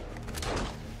 there's none.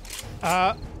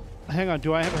 Hang on.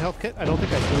 Do I have a health kit? I don't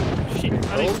think I Shit,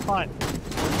 I need to fight. do.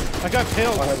 I got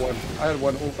pills. I had one. I had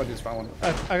one. Oh, I just found one.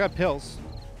 I got pills.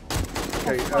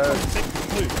 Okay,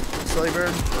 Silly Bear or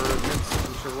Mints,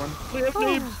 whichever one. We have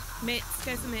noobs. Mitts,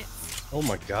 go for mitts. Oh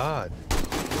my god.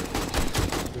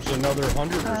 There's another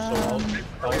 100 or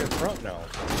so out in front now.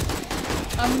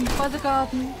 I'm by the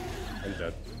garden. I'm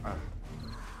dead.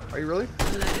 Are you really? A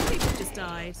load of people just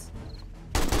died.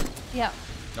 Yeah.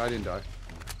 No, I didn't die.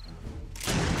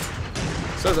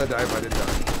 Says I died, but I didn't die.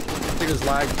 I think it was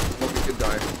lag. Nobody did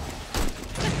die.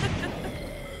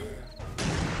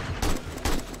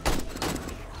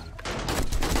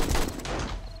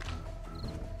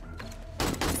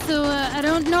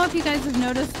 don't know if you guys have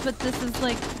noticed, but this is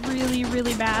like really,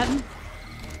 really bad.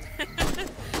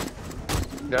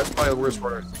 That's probably the worst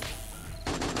part.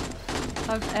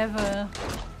 I've ever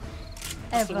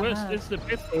It's the worst. had. It's the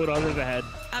best horde I've ever had.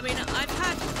 I mean, I've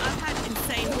had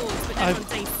insane hordes, but never on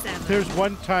day 7. There's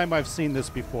one time I've seen this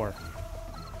before.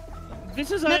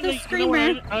 This is Another only.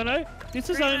 screamer. Oh no. This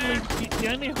is only the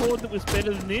only horde that was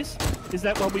better than this. Is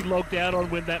that one we logged out on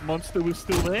when that monster was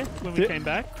still there when we came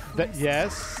back?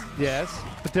 Yes.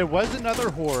 But there was another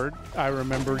horde I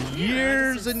remember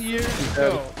years and years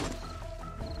ago.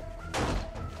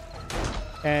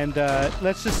 And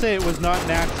let's just say it was not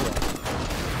natural.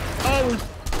 Oh,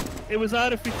 it was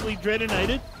artificially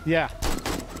detonated. Yeah.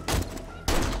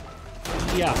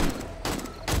 Yeah.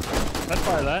 I'd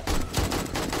buy that.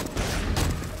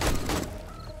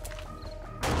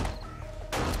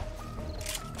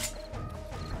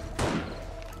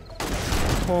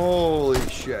 Holy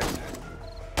shit.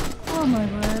 Oh my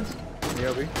word.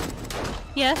 Yeah, we.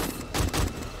 Yes.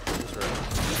 That's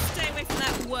right. Stay away from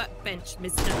that workbench,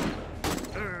 mister.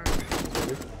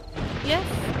 Yes.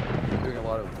 You're doing a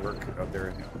lot of work out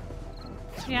there.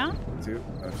 Yeah. Too.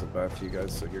 I feel bad for you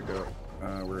guys. So here go.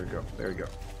 Where to go? There you go.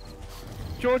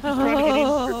 George is trying to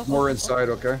get in. More inside,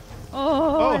 okay?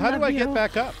 Oh, how do love I get you.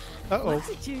 back up? Uh-oh. What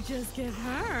did you just give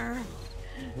her?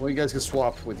 Well, you guys can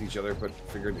swap with each other, but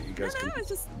figured that you guys No, can it's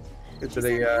just. get she to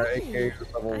said the happy.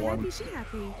 AK level I'm 1. happy, she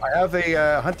happy. I have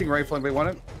a hunting rifle. Anybody want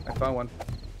it? I found one.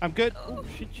 I'm good. Oh,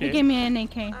 shit, You yeah. gave me an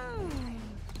AK. Oh.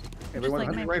 Anybody Just want a like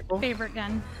hunting my rifle? favorite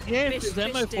gun. Yeah, Fish- there's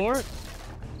ammo fish for dipped.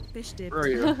 it. Fish dip. Where are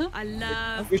you? I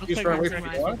love Fish dipped right away hunting from you,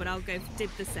 rifle, what? but I'll go dip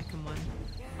the second one.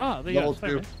 Oh, there you Level go.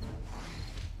 2. Okay.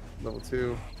 Level 2.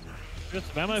 You got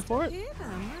some ammo for it? Hear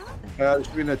them? Where are they? There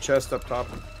should be in a chest up top.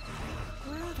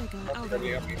 Where are they going? Oh, they're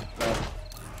Yeah,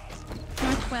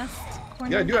 Northwest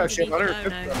corner. I do actually have Underneath 150.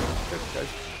 Ohno. 150, guys.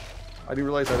 I didn't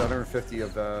realize I had 150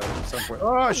 of some point.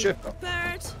 Oh, shit.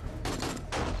 Bird.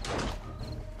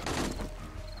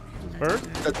 Bird?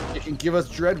 That you can give us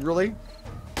dread, really?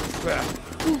 Ah.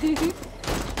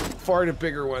 Far the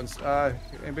bigger ones.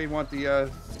 Anybody want the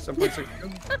 7.62?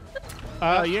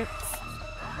 Oh, yeah.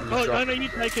 I'm just Oh, no, dropping no, you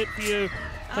it. take it for your,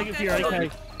 take it for your Okay.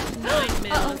 AK. 9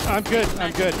 mils. I'm good.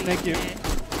 I'm good. Thank you.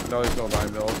 No, there's no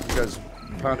 9 mil. You guys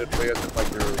pounded away at it like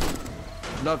you're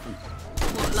nothing.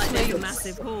 What, like there's a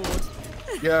massive horde?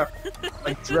 Yeah,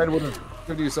 like dread would have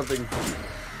given you something.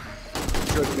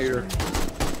 Detonator.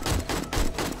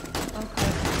 Okay.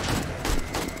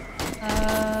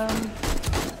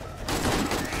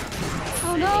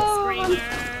 Oh no!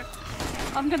 Screamer.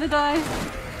 I'm gonna die.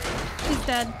 She's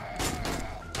dead.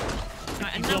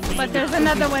 Right, You enough. got me But in there's the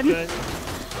another cookies, one. guys.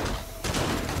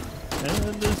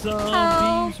 And the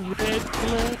zombies, red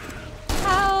blood.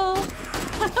 Help!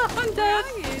 I'm dead.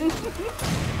 Where are you?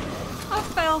 I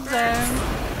fell down.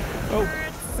 Oh,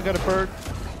 I got a bird.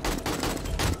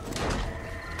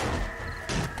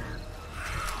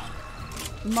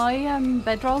 My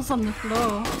bedroll's on the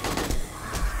floor.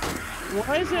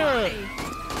 Why is there a...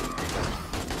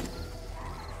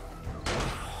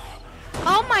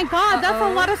 Oh my god, that's a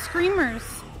Uh-oh. lot of screamers.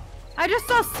 I just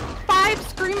saw 5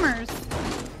 screamers.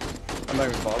 I'm not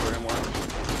even bothering anymore.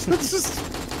 It's just.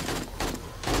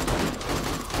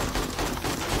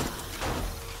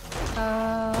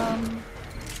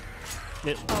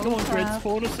 Yeah, Oh, come on, crap. Dread,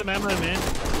 spawn us some ammo, man.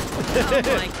 Oh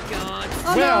my god.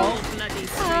 Oh, Well- no. Bloody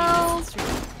Help.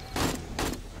 streamers.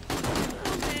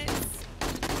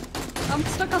 I'm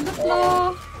stuck on the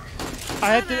floor. I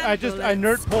had to. I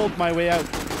nerd pulled my way out.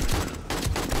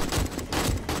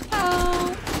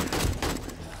 Help!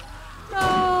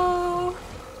 No!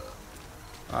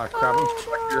 Ah, crap. I'm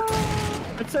stuck here.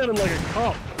 That sounded like a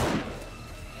cop.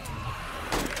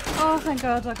 Oh, thank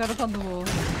God, I got up on the wall.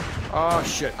 Oh,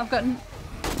 shit. I've got no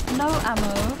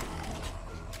ammo.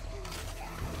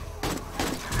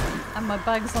 And my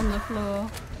bag's on the floor.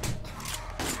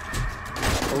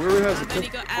 Oh, we really has a I've only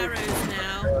got arrows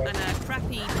now and a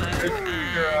crappy bow Your,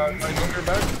 and my your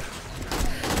back?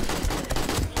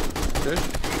 Fish?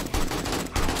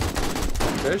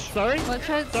 Fish? Sorry? Watch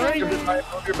out, Sorry? Give me sorry.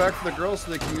 my your back for the girls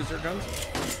so they can use their guns.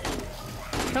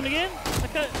 Come again?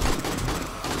 Okay.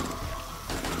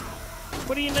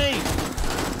 What do you need?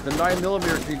 The 9mm,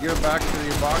 can you give it back to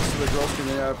the box so the girls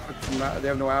can put some, they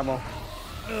have no ammo.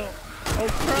 I'll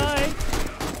try.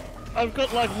 I've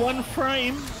got like 1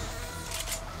 frame.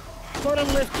 Bottom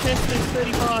left chest is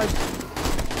 35.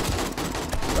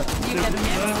 You get him.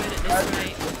 good at this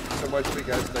rate. So much for you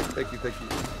guys. Thank you. Sorry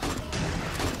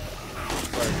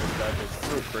for that. It's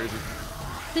so crazy.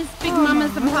 There's big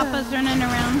mamas and papas running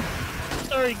around.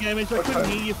 Sorry, gamers, I couldn't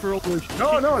hear you for all those.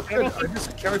 No, it's good. I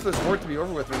just can't wait for this horde to be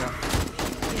over with right now.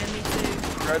 Yeah, me too.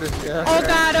 tried it. Yeah. Oh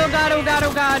god, oh god, oh god,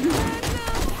 oh god.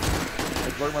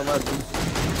 I've learned my lesson.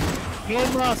 No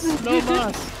mas, no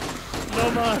mas,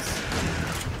 no mas.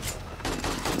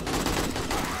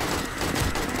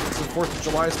 It's the 4th of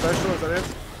July special, is that it?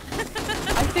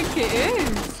 I think it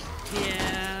is.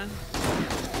 Yeah.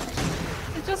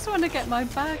 I just want to get my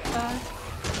bag back.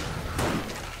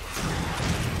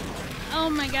 Oh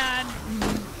my god.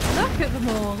 Look at them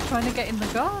all trying to get in the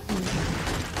garden.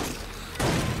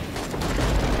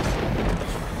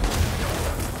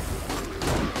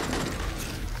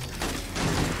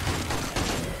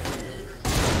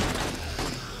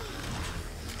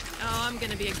 Oh, I'm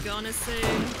gonna be a goner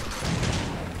soon.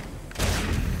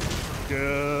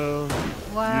 Girl,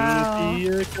 Wow.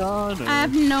 you'll be a goner. I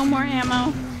have no more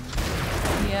ammo.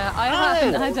 Yeah, I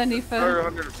haven't had any There for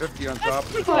 150 on top.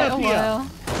 quite a while.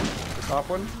 The top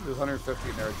one, there's 150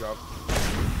 in there, drop.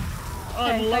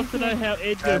 I'd Okay, love to thank know how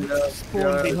Edgar And, spawned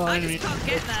yeah, I behind me. just can't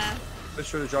get there. Make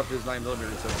sure to drop his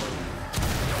 9mm. So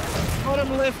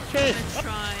Bottom left I'm chest. gonna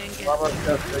try and get.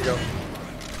 there you go.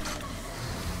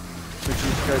 Make sure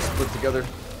you guys split together.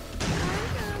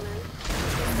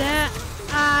 That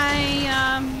I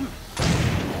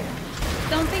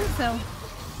don't think so.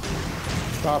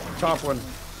 Top one.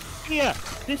 Here,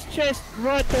 this chest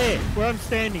right there, where I'm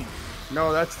standing.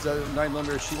 No, that's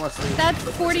 9mm. She wants to. That's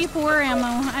 44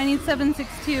 ammo. I need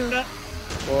 7.62.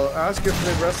 Well, ask if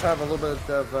the rest have a little bit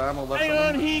of ammo left. Hang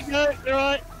on, here you go. All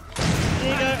right.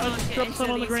 Here you go. I'll Can't just get drop into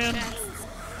some on the these ground. chests.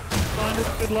 Find it.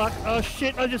 Good luck. Oh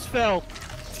shit! I just fell.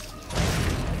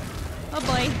 Oh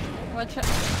boy. Watch it.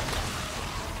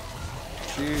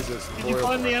 Jesus. Did you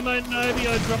find the ammo? No, I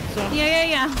dropped some.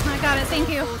 Yeah. I got it. Thank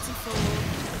you.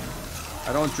 44.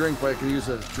 I don't drink, but I can use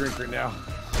a drink right now.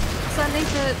 So I need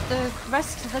the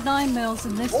rest of the 9mm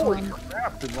in this Holy one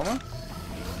crap, dude, Mama.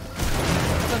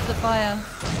 of the fire.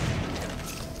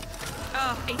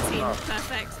 Oh, 18.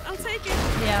 Perfect. I'll take it.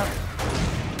 Yeah.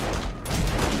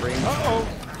 Range.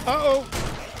 Uh-oh.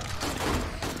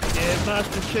 Yeah,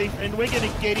 Master Chief, and we're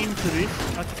gonna get into this.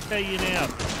 I can tell you now.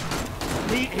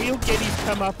 He'll get his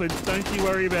comeuppance. Don't you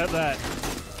worry about that.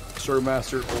 Sir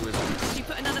Master, always. Did you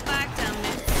put another bag down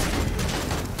there?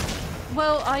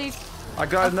 Well, I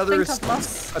got another think I've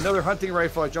lost. another hunting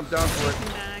rifle. I jumped down for it.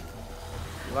 Sleeping bag.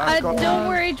 Last call. Don't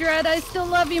worry, Dread. I still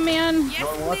love you, man. Yes, No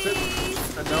one wants it?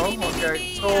 please. No? Me, me, me, Okay.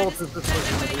 me. So, I just this don't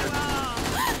was know where you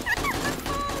are.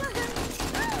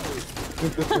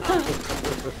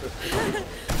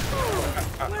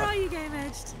 Where are you, Game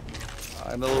Edged?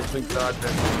 I'm the little pink dot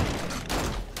there.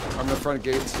 I'm in the front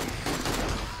gates.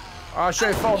 Oh shit,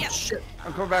 I fall. yeah. Shit.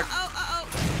 I'm coming back. Oh.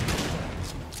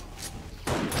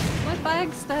 My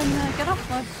bag's down there. Get off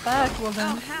my bag, woman.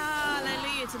 Oh,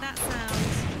 hallelujah to that sound.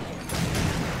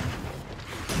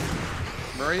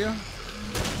 Where are you?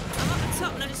 I'm up the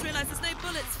top and I just realised there's no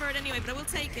bullets for it anyway, but I will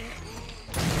take it.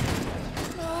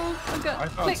 Oh, I got I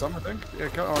found click. some, I think. Yeah, I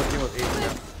came with 8.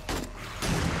 Yeah.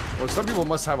 Well, some people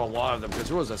must have a lot of them because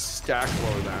there was a stack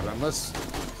load of that. Unless,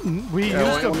 We Yeah,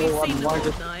 used well, them. We've well, seen them why all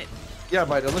did- night. yeah,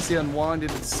 but unless he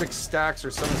unwinded 6 stacks or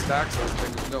 7 stacks of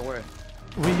things, there's no way.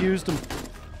 We used them.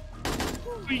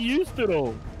 We used it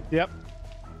all. Yep.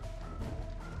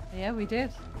 Yeah, we did.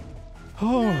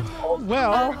 Oh,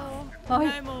 well.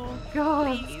 My No more.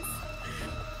 God. Please.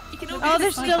 You can all Oh, be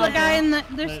there's the still a same. guy in the.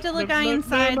 There's still a guy no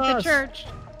inside the mas. church.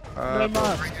 No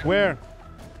mas. Where?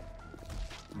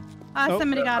 Ah, Oh,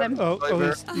 somebody got him. Oh,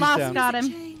 he's Lost down. got him.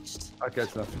 Changed. Okay,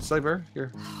 it's enough. Cyber,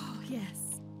 here. Oh, yes.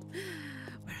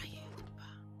 Where are you?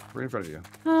 Right in front of you.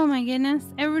 Oh my goodness!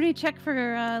 Everybody check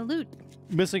for loot.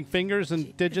 Missing fingers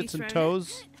and digits and thrown it?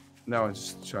 toes. No, I'm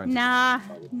just trying to. Nah,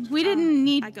 we didn't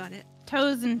need I got it.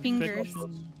 toes and fingers.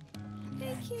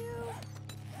 Thank you.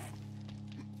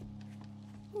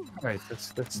 Alright,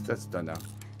 that's done now.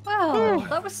 Well,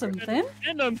 that was something.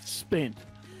 And I'm spent.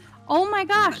 Oh my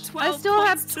gosh! I 12 still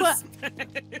have points to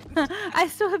spend. I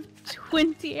still have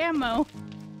 20 ammo.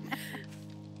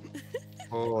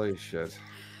 Holy shit.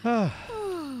 Ah,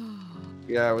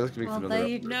 Yeah, we're looking Well, for there another.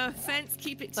 you No offense,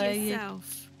 keep it to There you-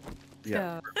 yourself.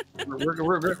 Yeah. We're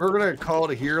gonna call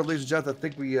it here, ladies and gentlemen. I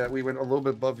think we went a little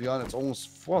bit above beyond. It's almost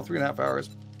 3.5 hours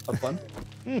of fun,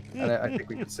 and I think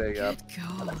we could say, Good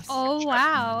God. Oh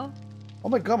wow! oh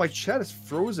my god, my chat is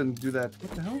frozen. Do that?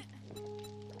 What the hell?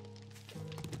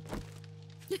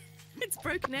 It's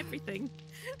broken everything.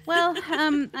 Well,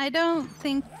 I don't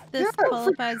think this Yeah,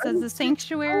 qualifies as a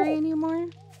sanctuary anymore.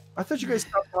 I thought you guys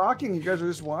stopped talking. You guys were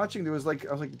just watching. There was like,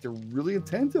 I was like, they're really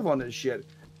attentive on this shit.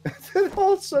 And then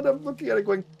all of a sudden, I'm looking at it,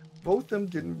 going, both of them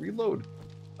didn't reload.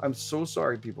 I'm so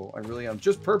sorry, people. I really am.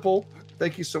 Just purple.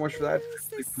 Thank you so much for that. What is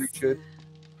I this? appreciate it.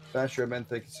 Basher, man,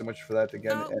 thank you so much for that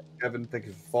again. Oh. And Kevin, thank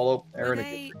you for the follow. Aaron, With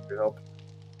again, for your help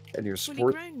and your Fully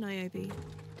support. grown Niobe.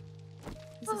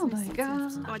 This Oh is no my sense God.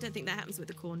 of- Oh, I don't think that happens with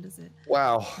the corn, does it?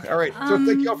 Wow. All right. So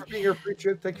thank you all Um, for being here.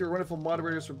 Appreciate it. Thank you, wonderful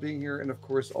moderators, for being here. And of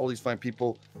course, all these fine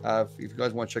people. If you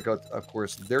guys want to check out, of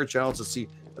course, their channels to see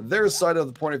their side of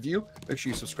the point of view, make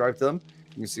sure you subscribe to them.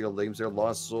 You can see all the names there: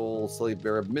 Lost Soul, Slave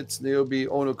Bear, Mitz, Niobe,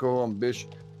 OhnoCoho, and Bish.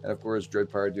 And of course, Dread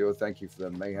Pirate Duo. Thank you for the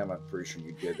mayhem. I'm pretty sure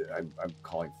you did it. I'm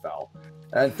calling foul.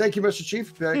 And thank you, Mr.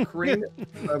 Chief, Kareem,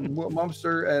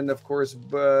 Momster, and of course,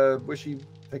 Bushy.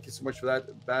 Thank you so much for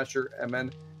that. Basher,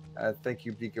 MN. Thank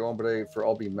you, DK Ombre, for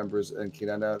all being members, and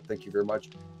Kirana, thank you very much.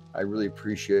 I really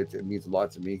appreciate it. It means a lot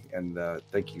to me, and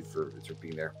thank you for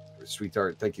being there.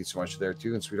 Sweetheart, thank you so much there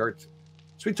too, and Sweetheart,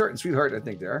 and Sweetheart, I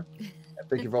think they are. And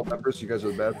thank you for all members. You guys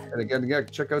are the best. And again, yeah,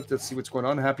 check out to see what's going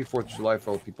on. Happy 4th of July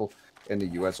for all the people in the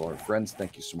U.S., all our friends.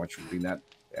 Thank you so much for being that.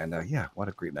 And yeah, what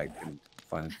a great night and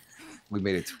fun. We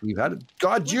made it. We've had it.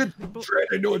 God, you, Dread,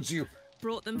 I know it's you.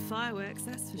 Brought them fireworks,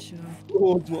 that's for sure.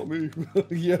 Oh, it's not me.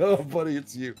 Yeah, buddy,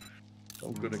 it's you.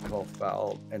 I'm gonna call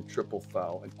foul and triple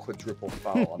foul and quadruple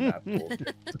foul on that bull.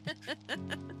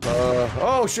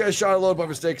 Oh shit! I shot a load by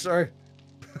mistake. Sorry.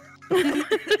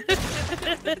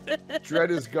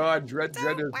 Dread is God. Dread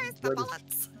Where's the is.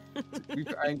 bullets?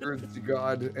 We've angered to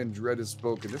God, and Dread is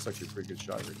spoken. This is actually a pretty good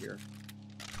shot right here.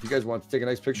 If you guys want to take a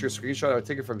nice picture, screenshot, I would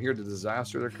take it from here. The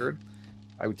disaster that occurred.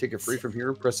 I would take it free from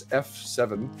here. Press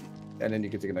F7, and then you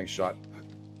can take a nice shot.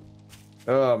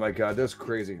 Oh my God, that's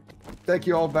crazy. Thank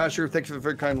you all, Basher. Thank you for the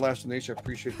very kind last donation. I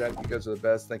appreciate that. You guys are the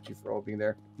best. Thank you for all being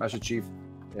there. Master Chief.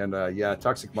 And yeah,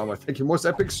 Toxic Mama. Thank you. Most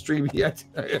epic stream yet.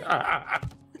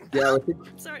 Yeah, I think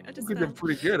Sorry, I just we did fell.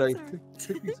 pretty good. I Sorry.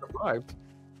 think we survived.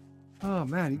 Oh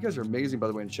man, you guys are amazing, by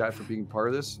the way, in chat, for being part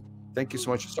of this. Thank you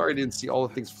so much. Sorry I didn't see all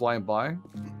the things flying by.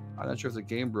 I'm not sure if the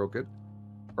game broke it,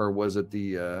 or was it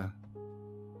the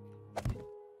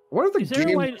what if the Is there a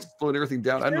game way- slowed everything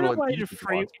down? I Is don't there, know. a way to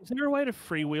is there a way to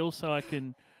freewheel so I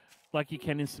can, like you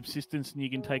can in Subsistence, and you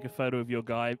can take a photo of your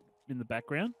guy in the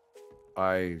background?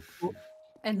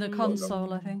 in the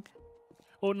console, I think.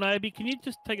 Or Naomi, can you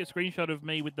just take a screenshot of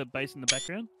me with the base in the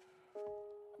background?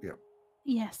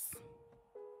 Yes.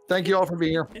 Thank you all for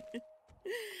being here.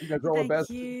 You guys are all the Thank best.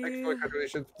 you. Thanks for the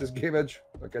contribution. This game edge.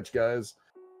 I'll catch you guys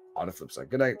on the flip side.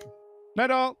 Good night.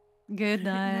 Night all. Good Good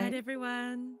night, night.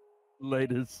 everyone.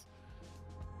 Laters.